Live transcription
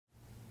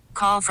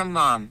call from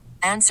mom.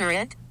 Answer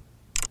it.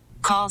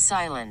 Call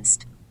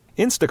silenced.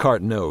 Instacart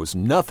knows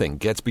nothing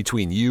gets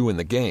between you and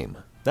the game.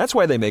 That's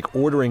why they make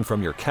ordering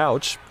from your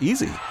couch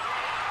easy.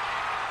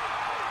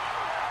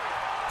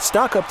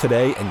 Stock up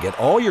today and get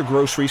all your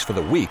groceries for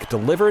the week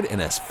delivered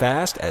in as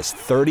fast as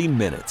 30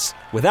 minutes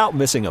without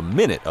missing a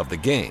minute of the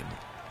game.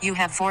 You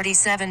have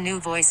 47 new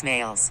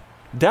voicemails.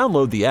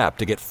 Download the app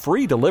to get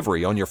free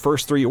delivery on your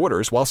first 3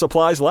 orders while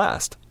supplies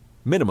last.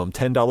 Minimum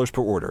 $10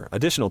 per order.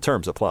 Additional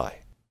terms apply.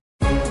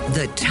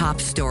 The top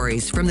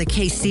stories from the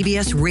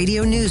KCBS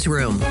Radio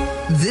Newsroom.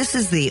 This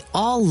is the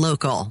All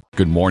Local.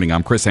 Good morning.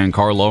 I'm Chris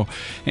Ancarlo,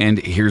 and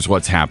here's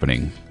what's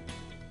happening.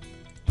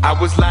 I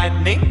was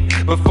lightning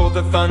before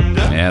the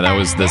thunder. Yeah, that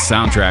was the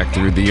soundtrack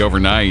through the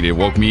overnight. It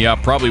woke me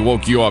up, probably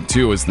woke you up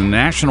too, as the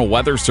National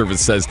Weather Service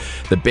says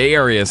the Bay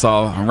Area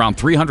saw around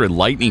 300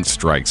 lightning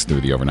strikes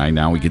through the overnight.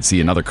 Now we can see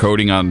another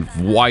coating on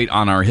white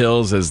on our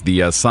hills as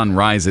the sun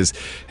rises,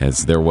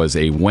 as there was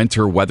a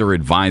winter weather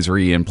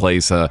advisory in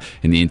place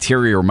in the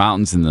interior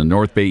mountains in the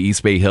North Bay,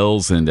 East Bay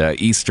Hills, and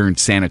eastern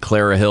Santa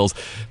Clara Hills.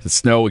 The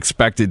snow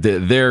expected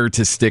there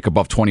to stick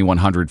above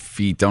 2,100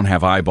 feet. Don't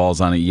have eyeballs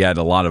on it yet.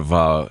 A lot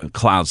of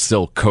clouds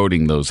still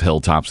coating those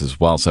hilltops as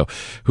well. So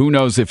who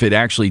knows if it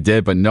actually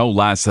did, but no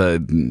less,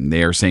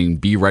 they are saying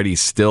be ready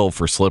still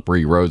for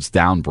slippery roads,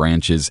 down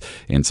branches,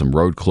 and some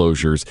road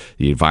closures.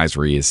 The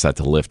advisory is set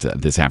to lift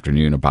this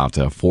afternoon about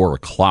 4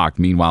 o'clock.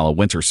 Meanwhile, a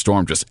winter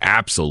storm just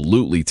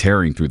absolutely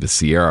tearing through the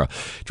Sierra.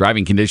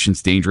 Driving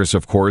conditions dangerous,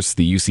 of course.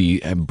 The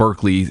UC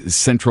Berkeley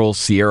Central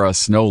Sierra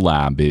Snow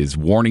Lab is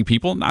warning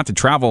people not to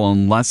travel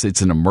unless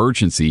it's an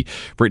emergency.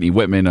 Brittany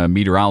Whitman, a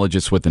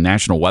meteorologist with the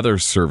National Weather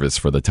Service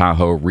for the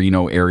Tahoe,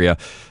 Reno area.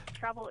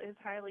 Travel is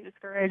highly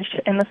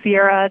discouraged in the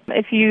Sierra.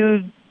 If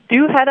you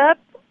do head up,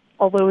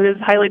 although it is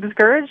highly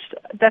discouraged,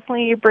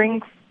 definitely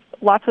bring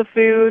lots of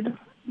food.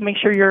 Make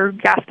sure your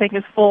gas tank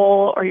is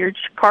full or your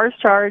car's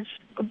charged.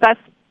 Best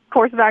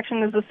course of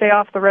action is to stay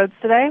off the roads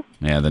today.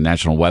 Yeah, the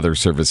National Weather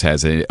Service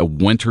has a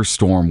winter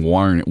storm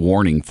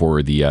warning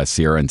for the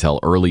Sierra until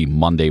early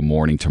Monday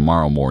morning,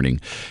 tomorrow morning,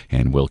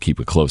 and we'll keep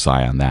a close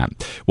eye on that.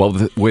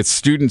 Well, with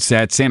students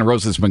at Santa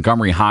Rosa's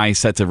Montgomery High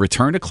set to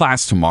return to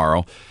class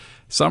tomorrow,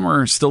 some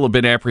are still a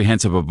bit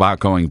apprehensive about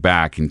going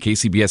back, and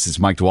KCBS's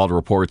Mike DeWalda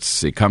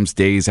reports it comes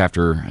days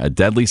after a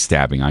deadly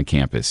stabbing on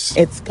campus.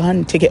 It's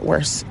going to get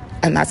worse,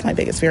 and that's my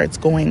biggest fear. It's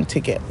going to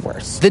get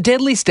worse. The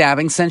deadly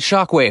stabbing sent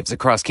shockwaves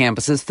across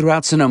campuses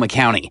throughout Sonoma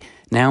County.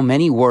 Now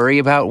many worry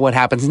about what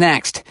happens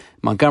next.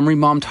 Montgomery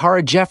mom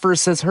Tara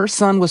Jeffers says her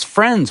son was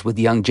friends with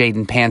young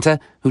Jaden Panta,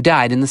 who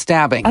died in the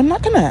stabbing. I'm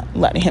not going to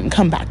let him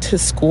come back to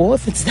school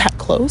if it's that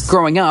close.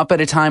 Growing up at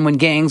a time when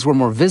gangs were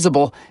more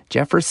visible,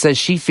 Jeffers says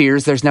she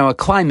fears there's now a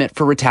climate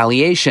for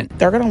retaliation.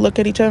 They're going to look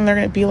at each other and they're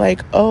going to be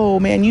like, oh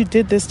man, you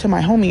did this to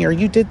my homie or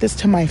you did this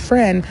to my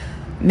friend.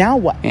 Now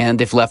what?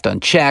 And if left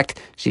unchecked,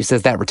 she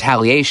says that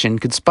retaliation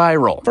could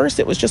spiral. First,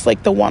 it was just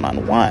like the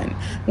one-on-one.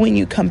 When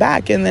you come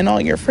back and then all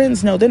your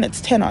friends know, then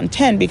it's 10 on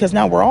 10 because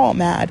now we're all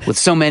mad. With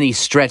so many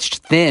stretched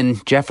thin,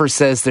 Jeffers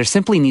says there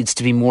simply needs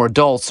to be more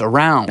adults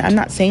around. I'm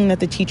not saying that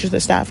the teachers, the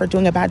staff are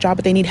doing a bad job,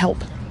 but they need help.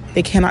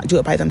 They cannot do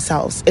it by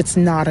themselves. It's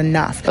not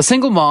enough. A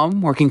single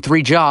mom working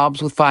 3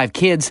 jobs with 5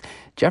 kids,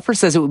 Jeffers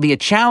says it would be a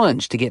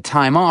challenge to get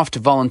time off to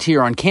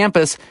volunteer on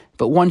campus,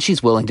 but one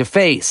she's willing to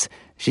face.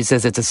 She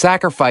says it's a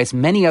sacrifice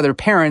many other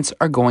parents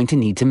are going to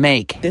need to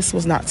make. This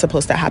was not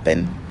supposed to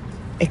happen.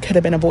 It could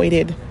have been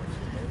avoided.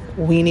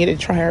 We need to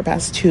try our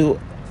best to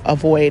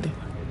avoid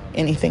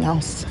anything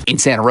else. In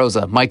Santa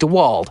Rosa, Mike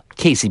DeWald,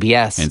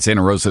 KCBS. And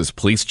Santa Rosa's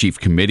police chief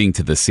committing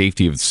to the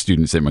safety of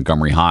students at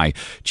Montgomery High.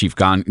 Chief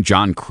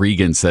John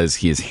Cregan says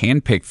he has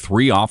handpicked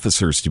 3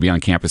 officers to be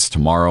on campus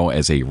tomorrow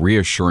as a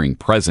reassuring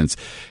presence.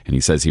 And he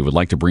says he would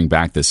like to bring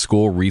back the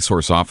school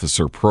resource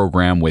officer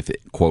program with,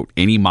 quote,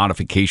 any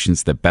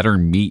modifications that better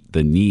meet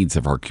the needs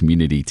of our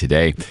community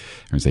today.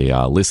 There's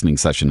a listening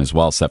session as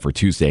well set for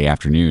Tuesday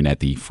afternoon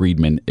at the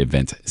Friedman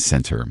Event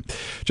Center.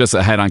 Just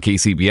ahead on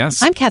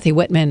KCBS. I'm Kathy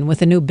Whitman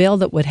with a new bill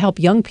that would help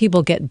young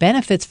people get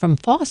benefits from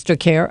foster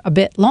care a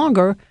bit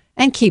longer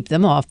and keep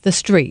them off the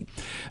street.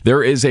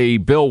 There is a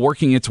bill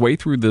working its way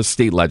through the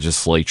state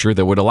legislature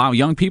that would allow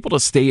young people to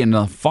stay in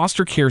the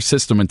foster care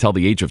system until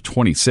the age of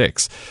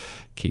 26.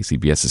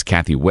 KCBS's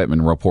Kathy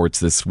Whitman reports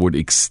this would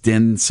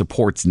extend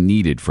supports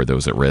needed for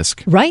those at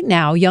risk. Right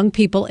now, young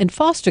people in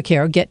foster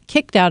care get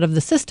kicked out of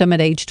the system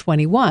at age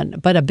 21,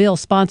 but a bill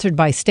sponsored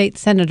by State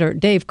Senator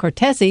Dave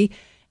Cortese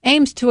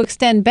aims to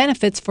extend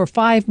benefits for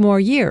 5 more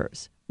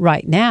years.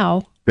 Right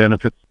now,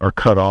 benefits are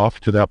cut off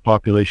to that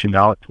population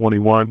now at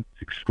 21.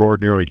 It's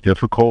extraordinarily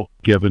difficult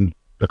given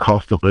the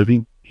cost of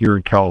living here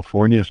in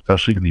California,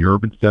 especially in the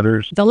urban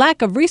centers. The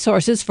lack of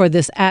resources for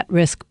this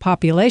at-risk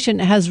population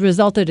has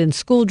resulted in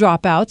school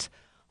dropouts,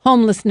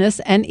 homelessness,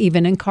 and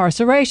even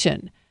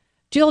incarceration.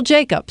 Jill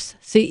Jacobs,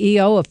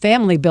 CEO of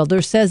Family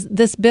Builders, says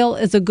this bill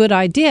is a good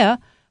idea,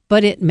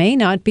 but it may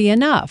not be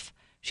enough.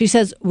 She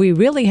says we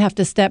really have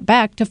to step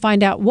back to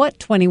find out what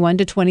 21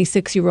 to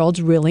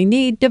 26-year-olds really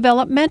need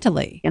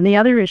developmentally. And the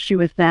other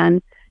issue is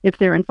then If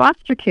they're in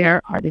foster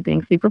care, are they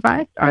being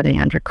supervised? Are they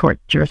under court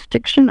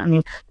jurisdiction? I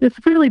mean, there's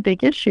really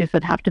big issues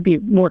that have to be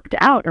worked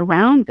out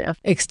around this.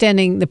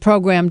 Extending the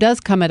program does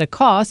come at a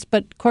cost,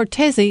 but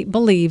Cortese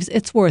believes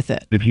it's worth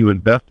it. If you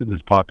invest in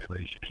this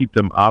population, keep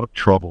them out of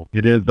trouble,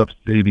 it ends up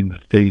saving the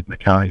state and the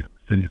county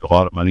cities a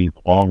lot of money in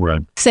the long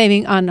run.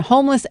 Saving on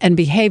homeless and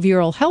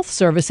behavioral health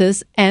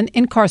services and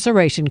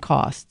incarceration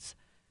costs.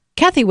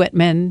 Kathy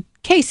Whitman,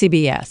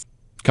 KCBS.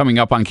 Coming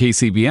up on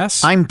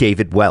KCBS. I'm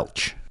David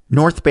Welch.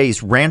 North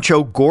Bay's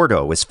Rancho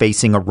Gordo is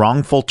facing a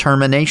wrongful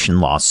termination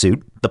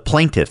lawsuit. The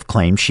plaintiff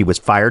claims she was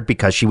fired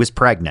because she was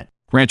pregnant.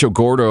 Rancho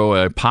Gordo,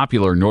 a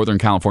popular Northern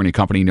California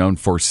company known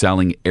for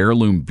selling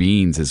heirloom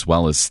beans as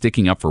well as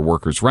sticking up for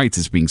workers' rights,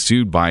 is being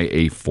sued by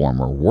a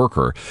former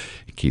worker.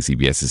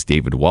 KCBS's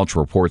David Welch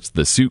reports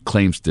the suit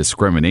claims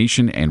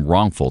discrimination and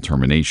wrongful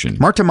termination.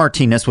 Marta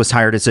Martinez was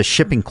hired as a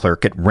shipping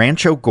clerk at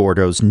Rancho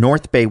Gordo's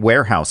North Bay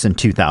warehouse in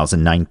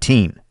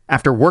 2019.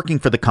 After working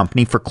for the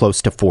company for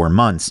close to 4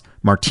 months,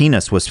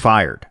 Martinez was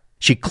fired.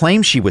 She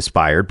claims she was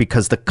fired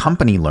because the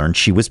company learned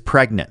she was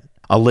pregnant.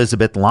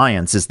 Elizabeth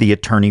Lyons is the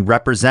attorney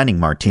representing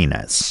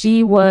Martinez.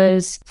 She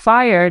was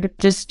fired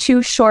just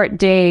 2 short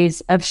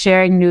days of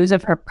sharing news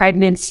of her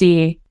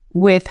pregnancy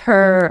with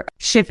her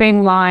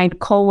shipping line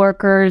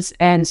coworkers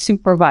and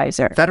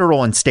supervisor.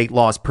 Federal and state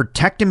laws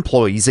protect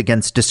employees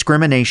against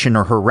discrimination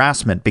or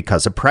harassment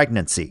because of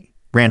pregnancy.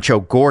 Rancho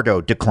Gordo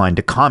declined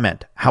to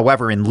comment.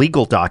 However, in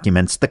legal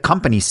documents, the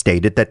company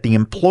stated that the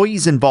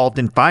employees involved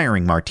in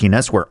firing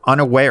Martinez were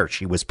unaware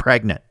she was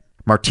pregnant.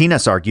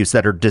 Martinez argues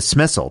that her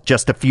dismissal,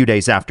 just a few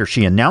days after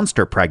she announced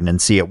her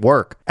pregnancy at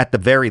work, at the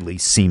very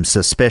least seems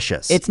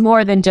suspicious. It's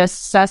more than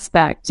just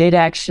suspect. It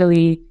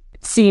actually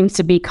seems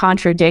to be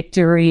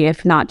contradictory,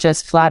 if not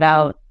just flat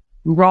out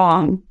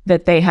wrong,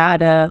 that they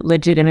had a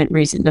legitimate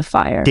reason to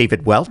fire.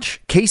 David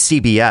Welch,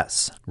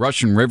 KCBS.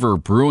 Russian River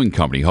Brewing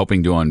Company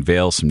hoping to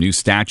unveil some new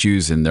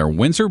statues in their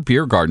Windsor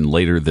Beer Garden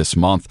later this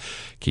month.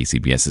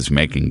 KCBS's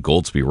Megan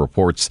Goldsby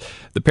reports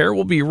the pair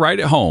will be right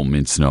at home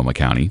in Sonoma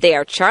County. They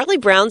are Charlie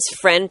Brown's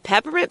friend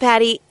Peppermint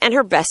Patty and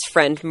her best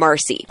friend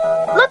Marcy.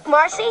 Look,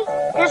 Marcy,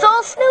 there's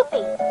old Snoopy.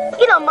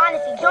 You don't mind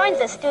if he joins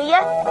us, do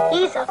you?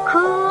 He's a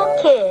cool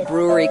kid.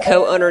 Brewery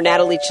co-owner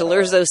Natalie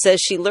Chilurzo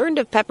says she learned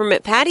of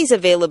Peppermint Patty's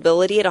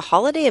availability at a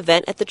holiday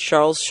event at the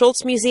Charles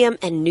Schultz Museum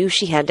and knew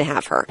she had to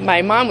have her.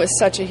 My mom was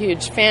such a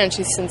huge fan.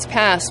 She's since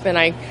passed, but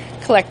I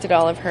collected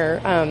all of her,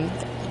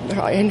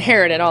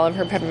 inherited all of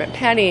her Peppermint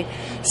Patty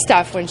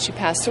stuff when she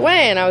passed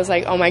away, and I was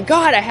like, oh my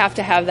God, I have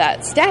to have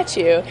that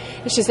statue.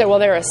 And she said, well,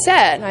 they're a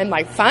set. And I'm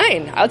like,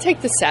 fine, I'll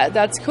take the set.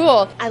 That's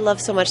cool. I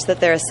love so much that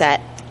they're a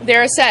set.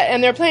 They're a set,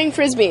 and they're playing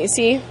Frisbee.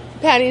 See?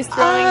 Patty's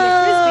throwing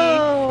the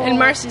Frisbee, and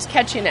Marcy's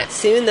catching it.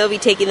 Soon they'll be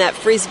taking that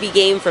Frisbee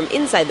game from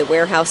inside the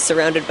warehouse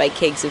surrounded by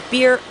kegs of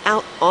beer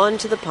out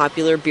onto the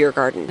popular beer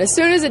garden. As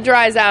soon as it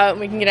dries out,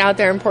 we can get out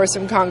there and pour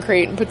some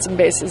concrete and put some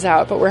bases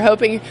out. But we're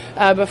hoping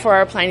before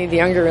our Pliny the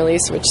Younger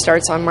release, which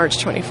starts on March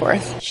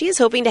 24th. She is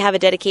hoping to have a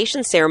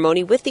dedication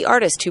ceremony with the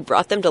artist who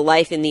brought them to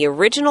life in the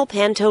original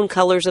Pantone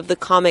colors of the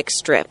comic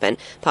strip, and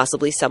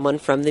possibly someone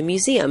from the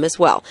museum as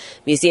well.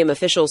 Museum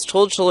officials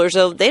told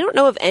Chilurzo they don't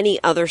know of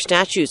any other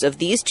statues of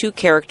these two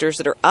characters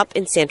that are up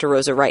in Santa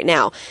Rosa right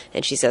now.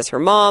 And she says her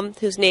mom,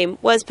 whose name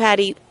was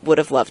Patty, would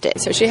have loved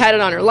it. So she had it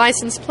on her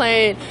license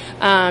plate.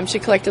 She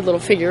collected little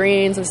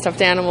figurines and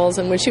stuffed animals.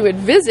 And when she would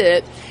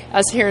visit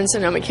us here in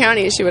Sonoma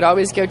County, she would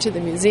always go to the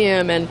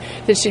museum, and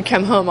then she'd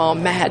come home all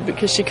mad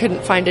because she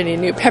couldn't find any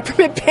new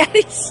Peppermint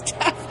Patty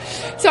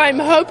stuff. So I'm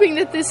hoping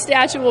that this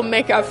statue will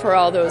make up for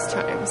all those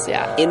times,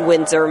 yeah. In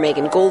Windsor,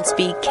 Megan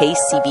Goldsby,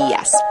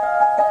 KCBS.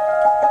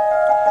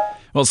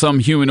 Well, some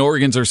human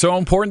organs are so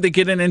important they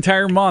get an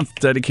entire month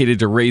dedicated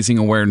to raising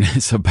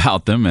awareness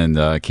about them. And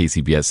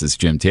KCBS's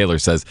Jim Taylor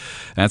says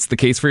that's the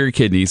case for your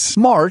kidneys.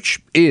 March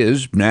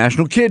is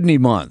National Kidney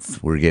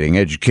Month. We're getting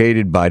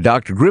educated by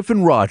Dr.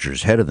 Griffin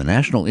Rogers, head of the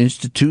National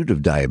Institute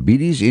of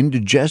Diabetes,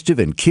 Indigestive,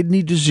 and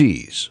Kidney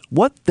Disease.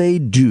 What they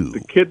do.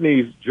 The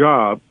kidney's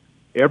job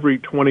every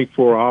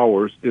 24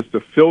 hours is to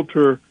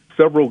filter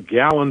several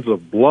gallons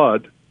of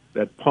blood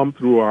that pump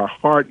through our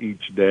heart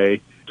each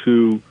day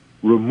to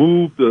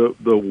remove the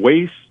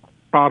waste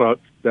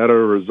products that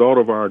are a result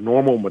of our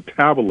normal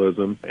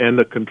metabolism and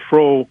to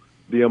control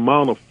the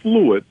amount of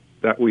fluid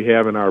that we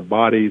have in our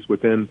bodies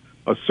within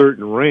a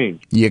certain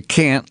range. You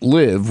can't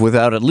live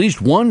without at least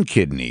one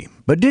kidney.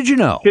 But did you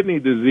know? Kidney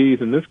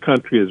disease in this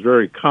country is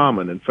very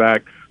common. In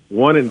fact,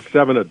 1 in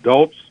 7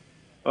 adults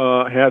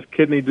has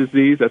kidney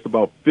disease. That's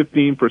about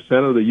 15%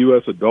 of the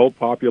U.S. adult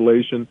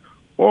population,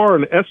 or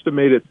an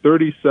estimated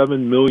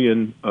 37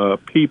 million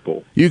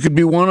people. You could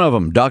be one of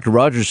them. Dr.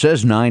 Rogers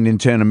says 9 in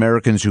 10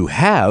 Americans who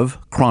have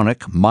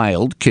chronic,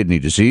 mild kidney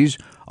disease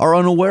are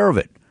unaware of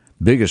it.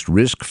 Biggest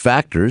risk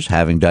factors,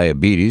 having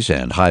diabetes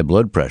and high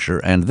blood pressure,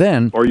 and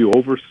then... Are you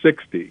over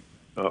 60?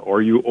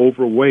 Are you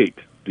overweight?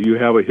 Do you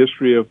have a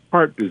history of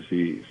heart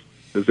disease?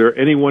 Is there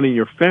anyone in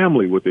your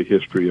family with a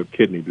history of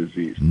kidney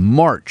disease?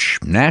 March,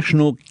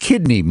 National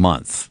Kidney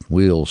Month.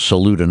 We'll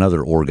salute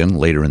another organ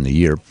later in the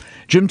year.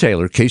 Jim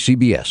Taylor,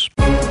 KCBS.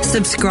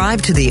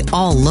 Subscribe to the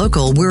All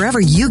Local wherever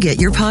you get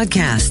your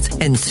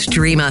podcasts and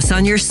stream us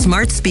on your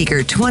smart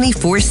speaker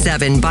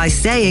 24/7 by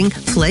saying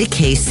play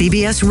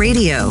KCBS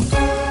Radio.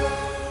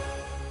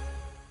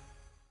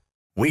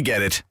 We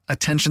get it.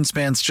 Attention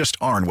spans just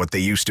aren't what they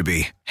used to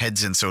be.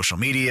 Heads in social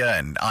media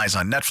and eyes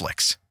on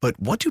Netflix. But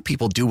what do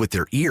people do with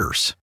their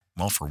ears?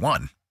 Well, for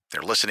one,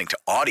 they're listening to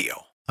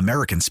audio.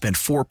 Americans spend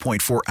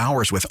 4.4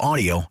 hours with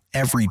audio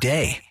every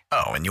day.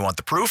 Oh, and you want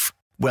the proof?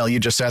 Well, you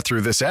just sat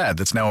through this ad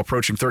that's now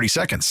approaching 30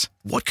 seconds.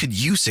 What could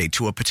you say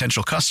to a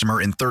potential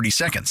customer in 30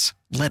 seconds?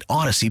 Let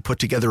Odyssey put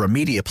together a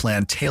media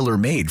plan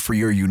tailor-made for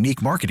your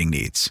unique marketing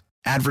needs.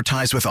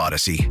 Advertise with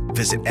Odyssey.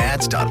 Visit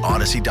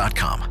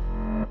ads.odyssey.com.